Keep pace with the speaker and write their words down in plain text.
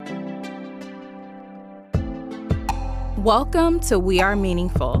Welcome to We Are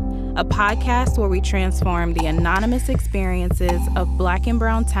Meaningful, a podcast where we transform the anonymous experiences of Black and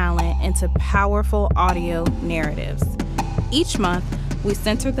Brown talent into powerful audio narratives. Each month, we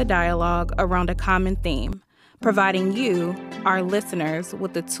center the dialogue around a common theme, providing you, our listeners,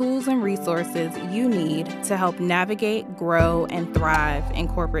 with the tools and resources you need to help navigate, grow, and thrive in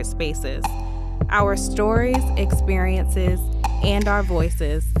corporate spaces. Our stories, experiences, and our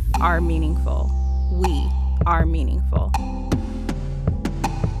voices are meaningful. We are meaningful.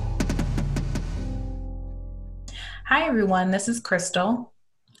 Hi, everyone. This is Crystal.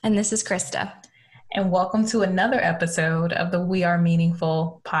 And this is Krista. And welcome to another episode of the We Are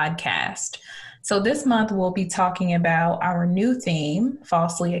Meaningful podcast. So this month, we'll be talking about our new theme,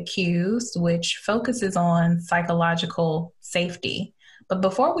 Falsely Accused, which focuses on psychological safety. But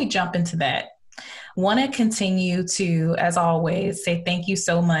before we jump into that, want to continue to, as always, say thank you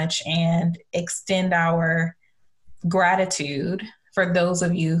so much and extend our gratitude for those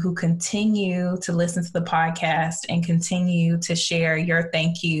of you who continue to listen to the podcast and continue to share your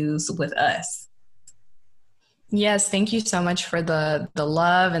thank yous with us. Yes, thank you so much for the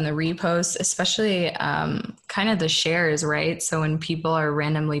love and the reposts, especially kind of the shares, right? So when people are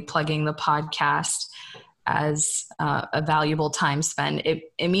randomly plugging the podcast as a valuable time spent,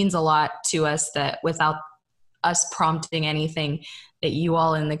 it means a lot to us that without us prompting anything, that you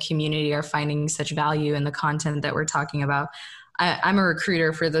all in the community are finding such value in the content that we're talking about. I'm a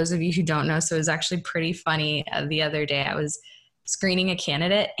recruiter, for those of you who don't know, so it was actually pretty funny. The other day I was screening a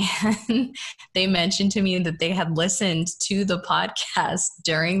candidate and they mentioned to me that they had listened to the podcast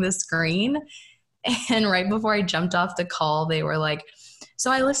during the screen. And right before I jumped off the call, they were like,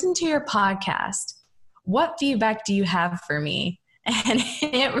 "So I listened to your podcast. What feedback do you have for me?" And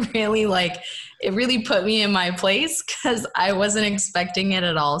it really put me in my place because I wasn't expecting it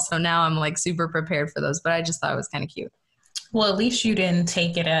at all. So now I'm like super prepared for those, but I just thought it was kind of cute. Well, at least you didn't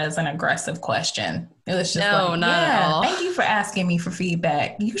take it as an aggressive question. It was just not at all. Thank you for asking me for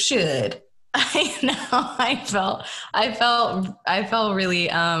feedback. You should. I know. I felt really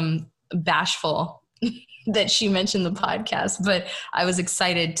bashful that she mentioned the podcast, but I was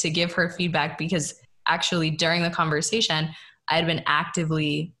excited to give her feedback because actually during the conversation, I had been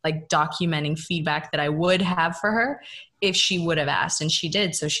actively documenting feedback that I would have for her if she would have asked, and she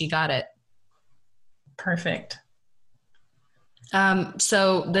did, so she got it. Perfect.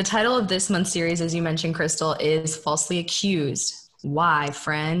 So the title of this month's series, as you mentioned, Crystal, is Falsely Accused. Why,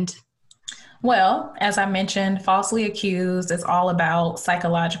 friend? Well, as I mentioned, Falsely Accused is all about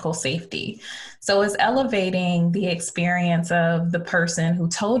psychological safety. So it's elevating the experience of the person who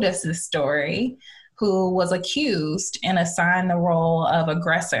told us this story, who was accused and assigned the role of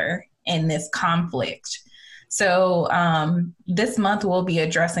aggressor in this conflict. So this month we'll be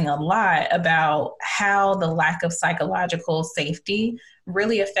addressing a lot about how the lack of psychological safety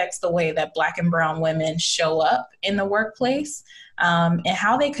really affects the way that Black and Brown women show up in the workplace and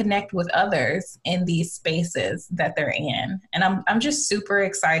how they connect with others in these spaces that they're in. And I'm just super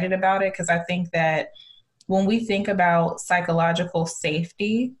excited about it because I think that when we think about psychological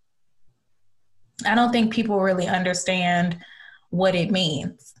safety, I don't think people really understand what it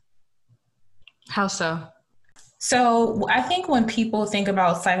means. How so? So I think when people think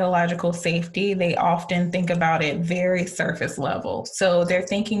about psychological safety, they often think about it very surface level. So they're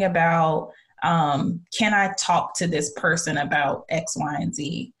thinking about, can I talk to this person about X, Y, and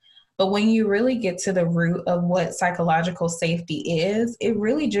Z? But when you really get to the root of what psychological safety is, it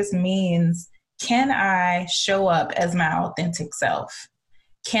really just means, can I show up as my authentic self?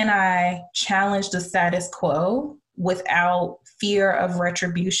 Can I challenge the status quo without fear of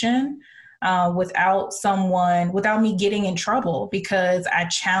retribution? Without me getting in trouble because I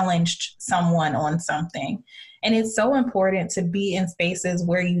challenged someone on something. And it's so important to be in spaces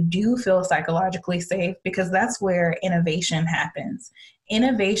where you do feel psychologically safe because that's where innovation happens.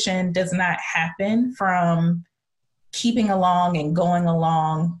 Innovation does not happen from keeping along and going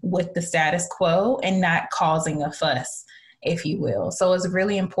along with the status quo and not causing a fuss, if you will. So it's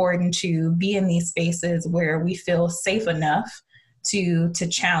really important to be in these spaces where we feel safe enough to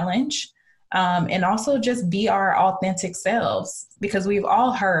challenge. And also just be our authentic selves, because we've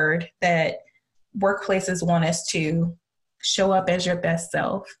all heard that workplaces want us to show up as your best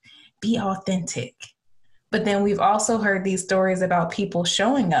self, be authentic. But then we've also heard these stories about people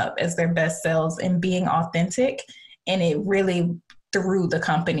showing up as their best selves and being authentic, and it really threw the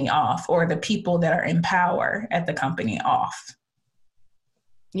company off, or the people that are in power at the company off.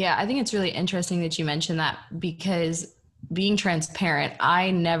 Yeah, I think it's really interesting that you mentioned that because being transparent,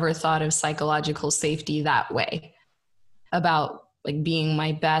 I never thought of psychological safety that way, about being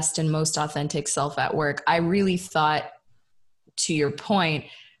my best and most authentic self at work. I really thought to your point,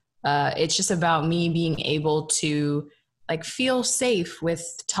 it's just about me being able to like feel safe with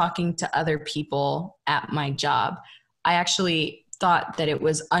talking to other people at my job. I actually thought that it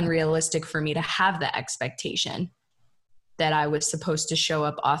was unrealistic for me to have the expectation that I was supposed to show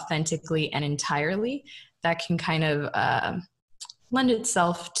up authentically and entirely. That can kind of lend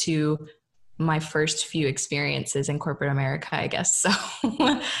itself to my first few experiences in corporate America, I guess. So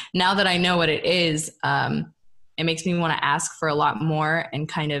now that I know what it is, it makes me want to ask for a lot more and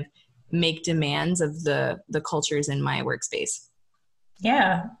kind of make demands of the cultures in my workspace.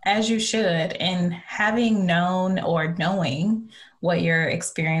 Yeah, as you should. And having known or knowing what your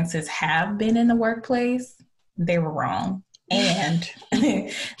experiences have been in the workplace, they were wrong. And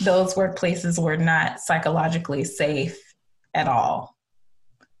those workplaces were not psychologically safe at all.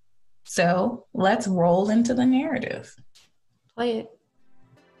 So let's roll into the narrative. Play it.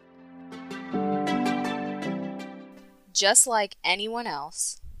 Just like anyone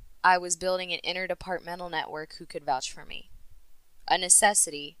else, I was building an interdepartmental network who could vouch for me. A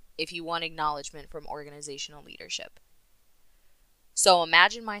necessity if you want acknowledgement from organizational leadership. So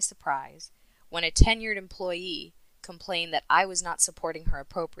imagine my surprise when a tenured employee complained that I was not supporting her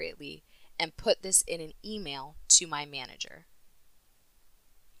appropriately and put this in an email to my manager.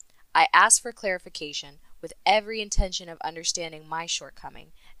 I asked for clarification with every intention of understanding my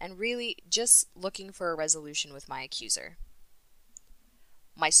shortcoming and really just looking for a resolution with my accuser.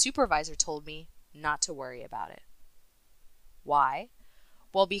 My supervisor told me not to worry about it. Why?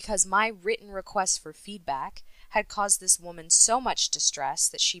 Well, because my written request for feedback had caused this woman so much distress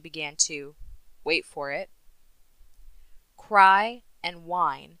that she began to, wait for it, cry and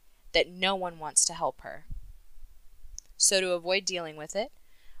whine that no one wants to help her. So to avoid dealing with it,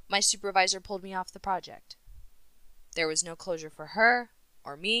 my supervisor pulled me off the project. There was no closure for her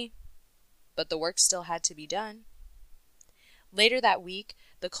or me, but the work still had to be done. Later that week,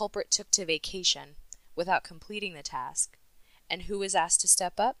 the culprit took to vacation without completing the task. And who was asked to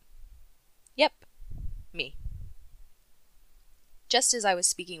step up? Yep, me. Just as I was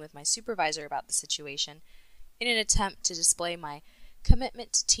speaking with my supervisor about the situation, in an attempt to display my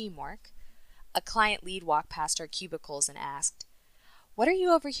commitment to teamwork, a client lead walked past our cubicles and asked, "What are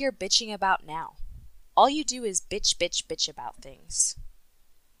you over here bitching about now? All you do is bitch about things."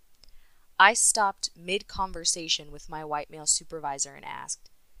 I stopped mid-conversation with my white male supervisor and asked,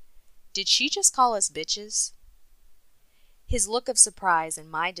 "Did she just call us bitches?" His look of surprise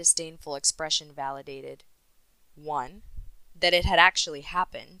and my disdainful expression validated, 1, that it had actually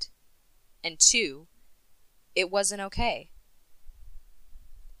happened, and 2, it wasn't okay.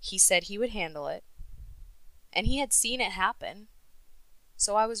 He said he would handle it, and he had seen it happen,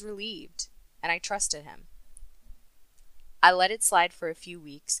 so I was relieved, and I trusted him. I let it slide for a few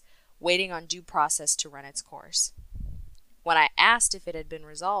weeks, waiting on due process to run its course. When I asked if it had been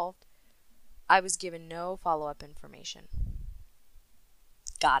resolved, I was given no follow-up information.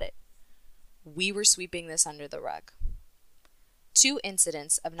 Got it. We were sweeping this under the rug. 2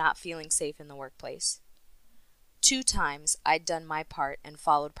 incidents of not feeling safe in the workplace. 2 times I'd done my part and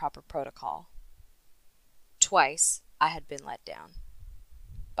followed proper protocol. Twice I had been let down.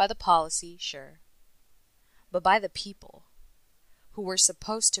 By the policy, sure, but by the people who were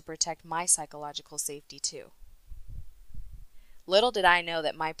supposed to protect my psychological safety too. Little did I know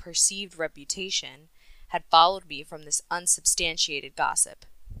that my perceived reputation had followed me from this unsubstantiated gossip,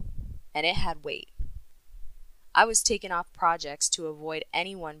 and it had weight. I was taken off projects to avoid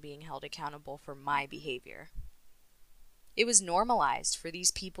anyone being held accountable for my behavior. It was normalized for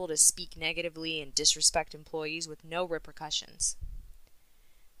these people to speak negatively and disrespect employees with no repercussions.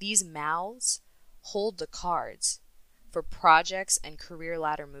 These mouths hold the cards for projects and career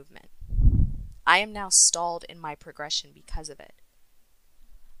ladder movement. I am now stalled in my progression because of it.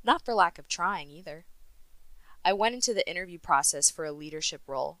 Not for lack of trying either. I went into the interview process for a leadership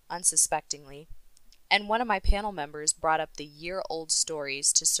role unsuspectingly, and one of my panel members brought up the year-old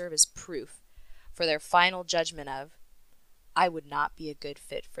stories to serve as proof for their final judgment of, I would not be a good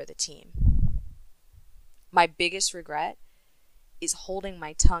fit for the team. My biggest regret is holding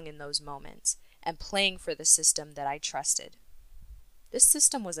my tongue in those moments and playing for the system that I trusted. This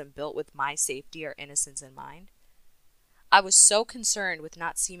system wasn't built with my safety or innocence in mind. I was so concerned with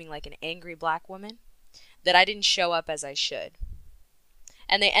not seeming like an angry black woman that I didn't show up as I should.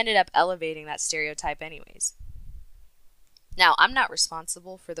 And they ended up elevating that stereotype anyways. Now, I'm not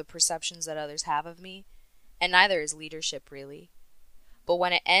responsible for the perceptions that others have of me, and neither is leadership really. But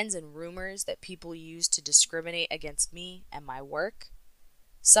when it ends in rumors that people use to discriminate against me and my work,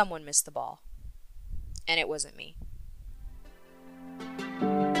 someone missed the ball. And it wasn't me.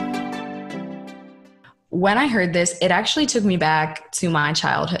 when I heard this, it actually took me back to my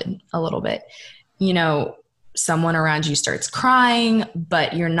childhood a little bit. You know, someone around you starts crying,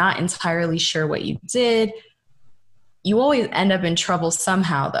 but you're not entirely sure what you did. You always end up in trouble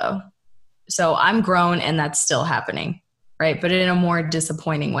somehow, though. So I'm grown and that's still happening, right? But in a more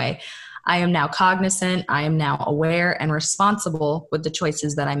disappointing way. I am now cognizant, I am now aware and responsible with the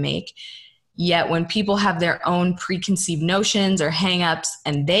choices that I make. Yet when people have their own preconceived notions or hangups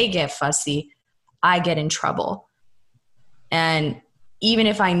and they get fussy, I get in trouble. And even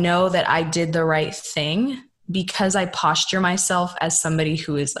if I know that I did the right thing, because I posture myself as somebody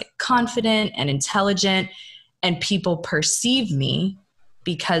who is like confident and intelligent, and people perceive me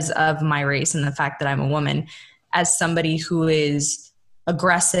because of my race and the fact that I'm a woman as somebody who is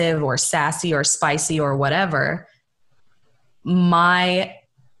aggressive or sassy or spicy or whatever, my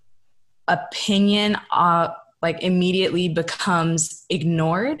opinion like immediately becomes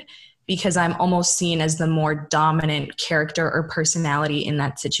ignored because I'm almost seen as the more dominant character or personality in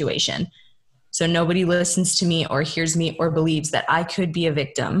that situation. So nobody listens to me or hears me or believes that I could be a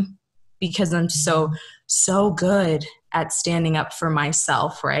victim because I'm so good at standing up for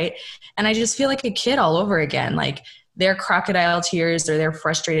myself, right? And I just feel like a kid all over again. Like their crocodile tears or their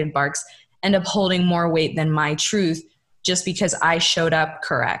frustrated barks end up holding more weight than my truth just because I showed up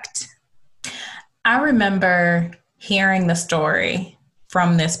correct. I remember hearing the story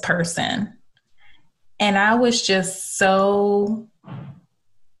from this person, and I was just so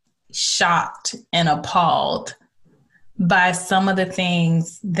shocked and appalled by some of the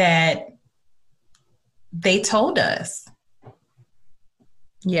things that they told us.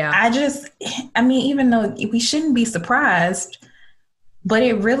 Yeah. I mean, even though we shouldn't be surprised, but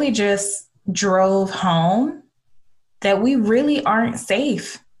it really just drove home that we really aren't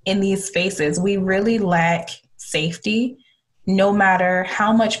safe in these spaces. We really lack safety, no matter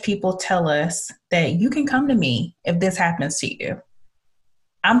how much people tell us that you can come to me if this happens to you.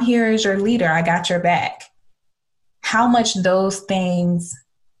 I'm here as your leader. I got your back. How much those things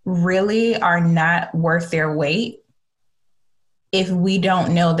really are not worth their weight if we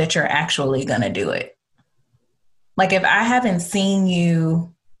don't know that you're actually going to do it. Like if I haven't seen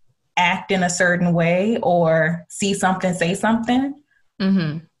you act in a certain way or see something, say something,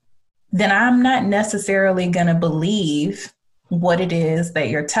 then I'm not necessarily going to believe what it is that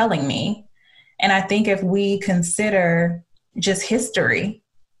you're telling me. And I think if we consider just history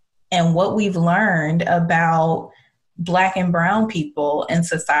and what we've learned about Black and brown people in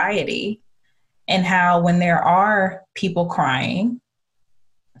society, and how when there are people crying,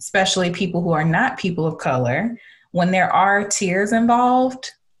 especially people who are not people of color, when there are tears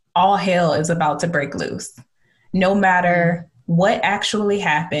involved, all hell is about to break loose. No matter what actually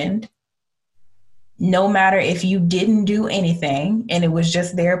happened, no matter if you didn't do anything and it was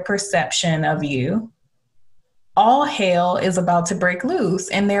just their perception of you, all hell is about to break loose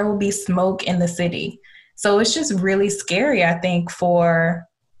and there will be smoke in the city. So it's just really scary, I think, for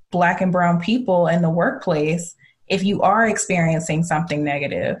Black and brown people in the workplace if you are experiencing something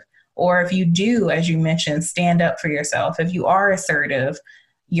negative, or if you do, as you mentioned, stand up for yourself. If you are assertive,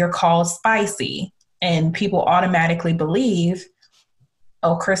 you're called spicy, and people automatically believe,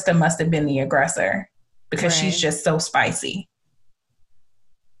 oh, Krista must have been the aggressor because she's just so spicy.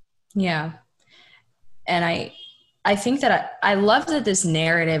 Yeah. And I think that I love that this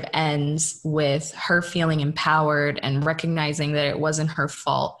narrative ends with her feeling empowered and recognizing that it wasn't her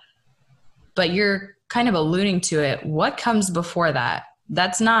fault. But you're kind of alluding to it. What comes before that?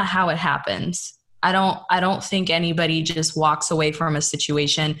 That's not how it happens. I don't think anybody just walks away from a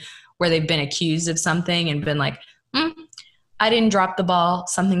situation where they've been accused of something and been like, I didn't drop the ball.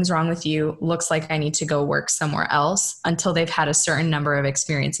 Something's wrong with you. Looks like I need to go work somewhere else, until they've had a certain number of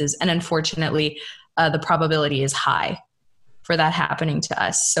experiences. And unfortunately, the probability is high for that happening to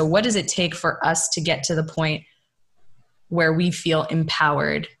us. So what does it take for us to get to the point where we feel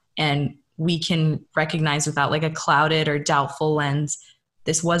empowered and we can recognize without like a clouded or doubtful lens,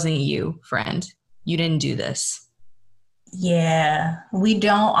 this wasn't you, friend. You didn't do this. Yeah, we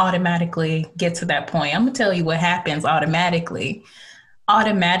don't automatically get to that point. I'm going to tell you what happens automatically.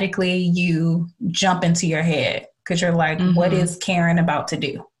 Automatically, you jump into your head because you're like, what is Karen about to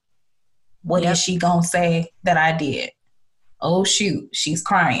do? What is she going to say that I did? Oh, shoot, she's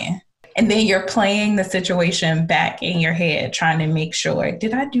crying. And then you're playing the situation back in your head, trying to make sure,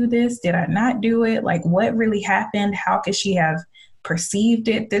 did I do this? Did I not do it? Like, what really happened? How could she have perceived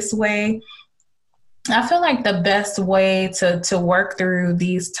it this way? I feel like the best way to work through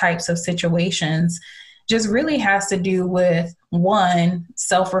these types of situations just really has to do with, one,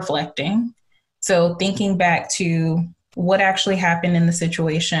 self-reflecting. So thinking back to what actually happened in the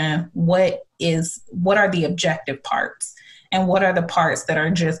situation, what are the objective parts, and what are the parts that are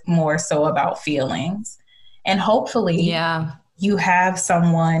just more so about feelings. And hopefully you have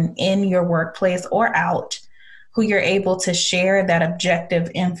someone in your workplace or out who you're able to share that objective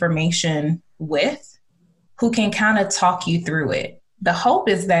information with, who can kind of talk you through it. The hope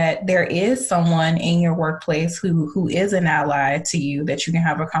is that there is someone in your workplace who is an ally to you that you can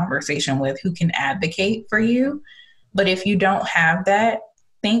have a conversation with, who can advocate for you. But if you don't have that,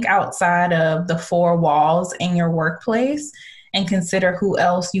 think outside of the four walls in your workplace and consider who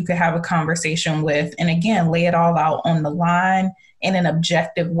else you could have a conversation with. And again, lay it all out on the line in an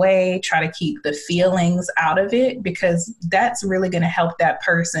objective way. Try to keep the feelings out of it, because that's really going to help that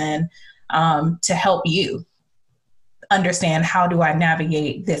person to help you understand, how do I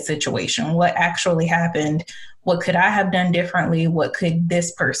navigate this situation? What actually happened? What could I have done differently? What could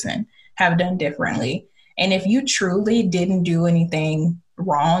this person have done differently? And if you truly didn't do anything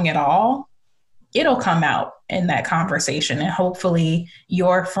wrong at all, it'll come out in that conversation. And hopefully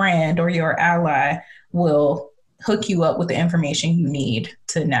your friend or your ally will hook you up with the information you need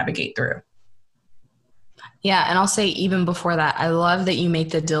to navigate through. Yeah. And I'll say, even before that, I love that you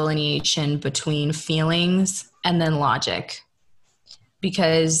make the delineation between feelings and then logic,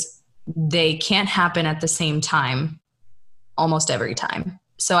 because they can't happen at the same time almost every time.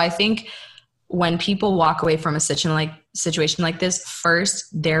 So I think when people walk away from a situation like this, first,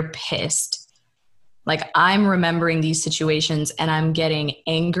 they're pissed. Like, I'm remembering these situations and I'm getting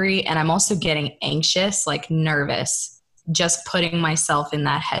angry, and I'm also getting anxious, like nervous, just putting myself in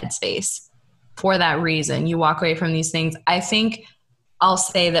that headspace. For that reason, you walk away from these things. I think I'll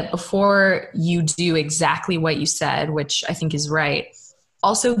say that before you do exactly what you said, which I think is right,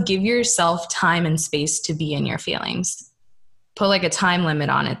 also give yourself time and space to be in your feelings. Put like a time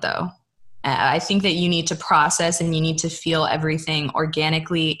limit on it though. I think that you need to process and you need to feel everything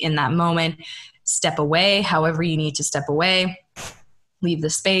organically in that moment. Step away, however you need to step away, leave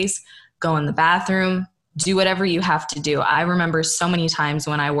the space, go in the bathroom, do whatever you have to do. I remember so many times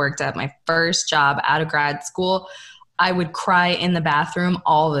when I worked at my first job out of grad school, I would cry in the bathroom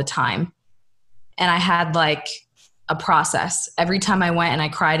all the time. And I had like a process. Every time I went and I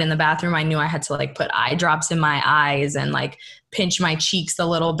cried in the bathroom, I knew I had to like put eye drops in my eyes and like pinch my cheeks a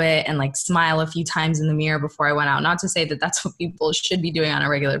little bit and like smile a few times in the mirror before I went out. Not to say that that's what people should be doing on a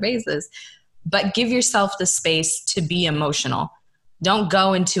regular basis, but give yourself the space to be emotional. Don't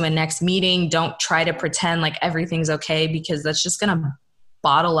go into a next meeting. Don't try to pretend like everything's okay, because that's just going to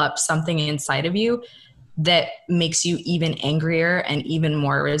bottle up something inside of you that makes you even angrier and even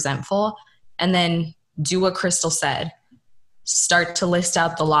more resentful. And then do what Crystal said. Start to list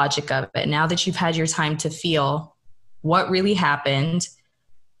out the logic of it. Now that you've had your time to feel what really happened,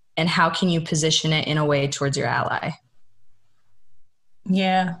 and how can you position it in a way towards your ally?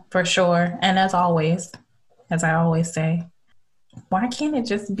 Yeah, for sure. And as always, as I always say, why can't it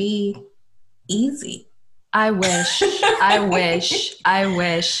just be easy? I wish. Why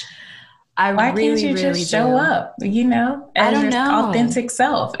can't you just show up, as your authentic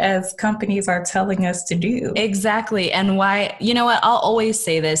self, as companies are telling us to do? Exactly. And why, you know what, I'll always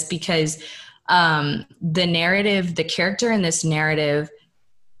say this, because the narrative, the character in this narrative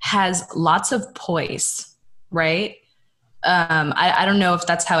has lots of poise, right? I don't know if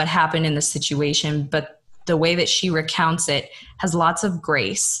that's how it happened in the situation, but the way that she recounts it has lots of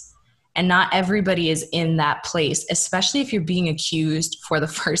grace. And not everybody is in that place, especially if you're being accused for the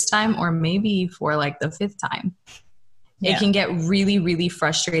first time or maybe for like the fifth time. Yeah. It can get really, really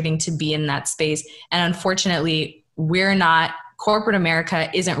frustrating to be in that space. And unfortunately, corporate America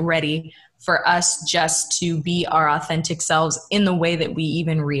isn't ready for us just to be our authentic selves in the way that we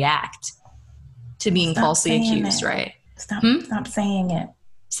even react to being falsely accused, right? Stop saying it.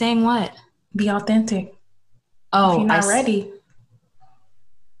 Saying what? Be authentic. Oh, if you're not ready.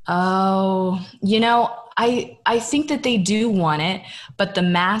 Oh, I think that they do want it, but the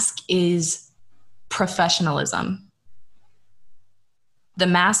mask is professionalism. The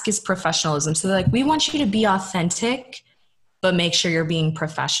mask is professionalism. So they're like, we want you to be authentic, but make sure you're being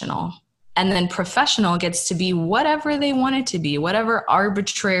professional. And then professional gets to be whatever they want it to be, whatever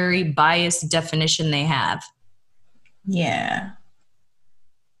arbitrary biased definition they have. Yeah.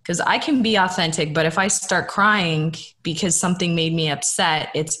 Because I can be authentic, but if I start crying because something made me upset,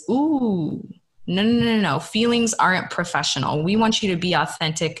 it's, ooh, no. Feelings aren't professional. We want you to be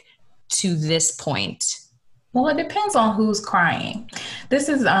authentic to this point. Well, it depends on who's crying. This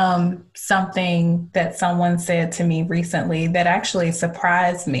is something that someone said to me recently that actually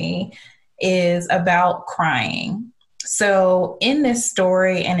surprised me, is about crying. So in this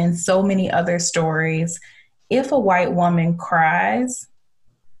story and in so many other stories, if a white woman cries,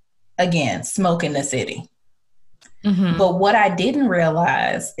 again, smoke in the city. Mm-hmm. But what I didn't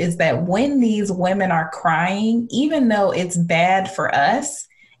realize is that when these women are crying, even though it's bad for us,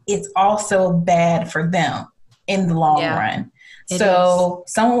 it's also bad for them in the long run. So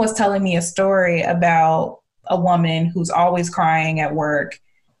someone was telling me a story about a woman who's always crying at work,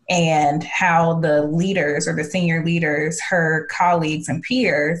 and how the leaders or the senior leaders, her colleagues and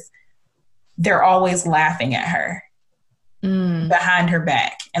peers, they're always laughing at her behind her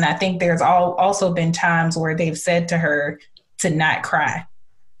back. And I think there's also been times where they've said to her to not cry,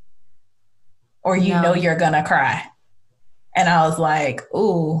 or know you're gonna cry. And I was like,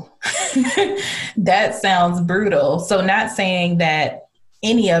 ooh, that sounds brutal. So not saying that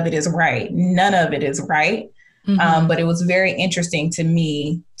any of it is right. None of it is right. Mm-hmm. But it was very interesting to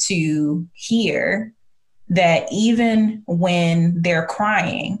me to hear that even when they're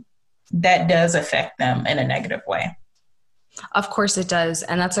crying, that does affect them in a negative way. Of course it does.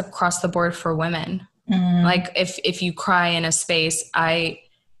 And that's across the board for women. Mm-hmm. Like if you cry in a space,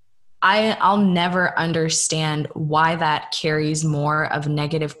 I'll never understand why that carries more of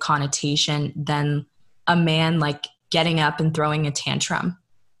negative connotation than a man like getting up and throwing a tantrum,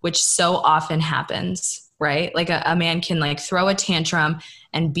 which so often happens, right? Like a man can like throw a tantrum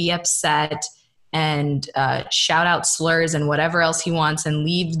and be upset and shout out slurs and whatever else he wants and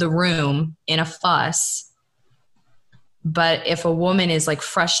leave the room in a fuss. But if a woman is like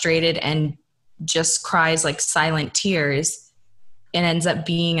frustrated and just cries like silent tears, it ends up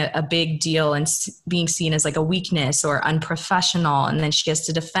being a big deal and being seen as like a weakness or unprofessional. And then she has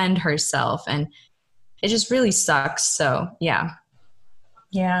to defend herself, and it just really sucks. So, yeah.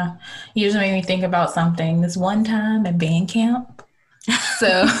 Yeah. You just made me think about something. This one time at band camp.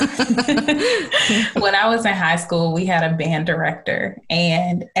 So when I was in high school, we had a band director,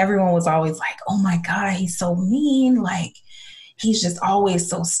 and everyone was always like, oh my God, he's so mean. Like, he's just always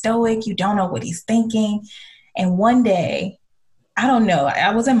so stoic. You don't know what he's thinking. And one day, I don't know,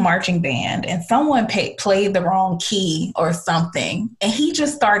 I was in marching band and someone played the wrong key or something. And he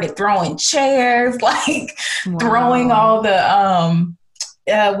just started throwing chairs, like throwing all the,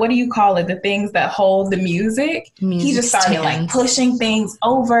 what do you call it? The things that hold the music. He just started like pushing things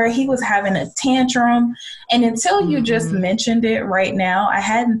over. He was having a tantrum. And until you just mentioned it right now, I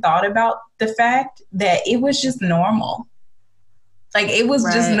hadn't thought about the fact that it was just normal. Like it was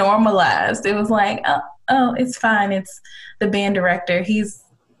just normalized. It was like, oh, it's fine. It's the band director.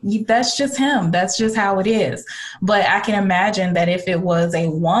 That's just him. That's just how it is. But I can imagine that if it was a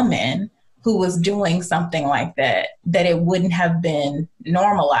woman who was doing something like that it wouldn't have been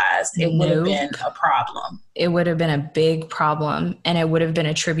normalized. It would have been a problem. It would have been a big problem, and it would have been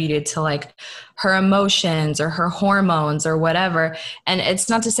attributed to like her emotions or her hormones or whatever. And it's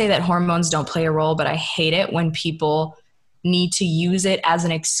not to say that hormones don't play a role, but I hate it when people need to use it as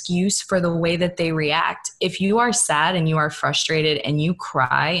an excuse for the way that they react. If you are sad and you are frustrated and you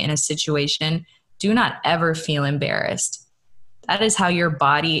cry in a situation, do not ever feel embarrassed. That is how your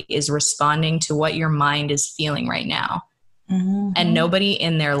body is responding to what your mind is feeling right now. Mm-hmm. And nobody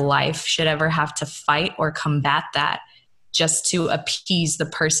in their life should ever have to fight or combat that just to appease the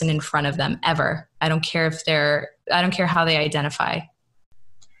person in front of them ever. I don't care how they identify.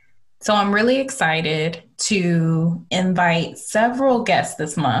 So I'm really excited to invite several guests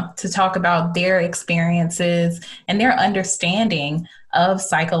this month to talk about their experiences and their understanding of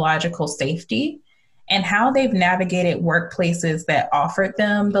psychological safety and how they've navigated workplaces that offered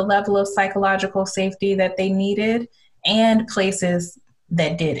them the level of psychological safety that they needed and places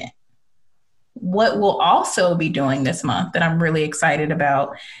that didn't. What we'll also be doing this month that I'm really excited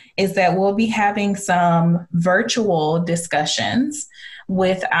about is that we'll be having some virtual discussions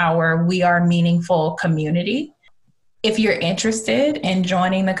with our We Are Meaningful community. If you're interested in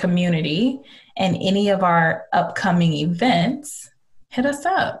joining the community and any of our upcoming events, hit us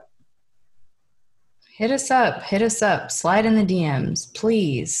up. Hit us up. Slide in the DMs,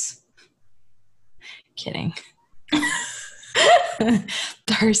 please. Kidding.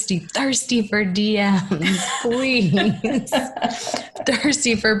 Thirsty for DMs, please.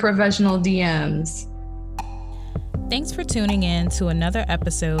 Thirsty for professional DMs. Thanks for tuning in to another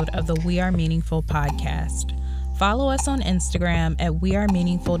episode of the We Are Meaningful podcast. Follow us on Instagram at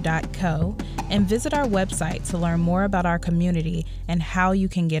wearemeaningful.co and visit our website to learn more about our community and how you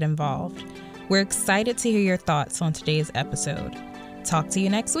can get involved. We're excited to hear your thoughts on today's episode. Talk to you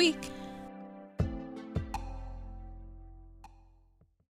next week.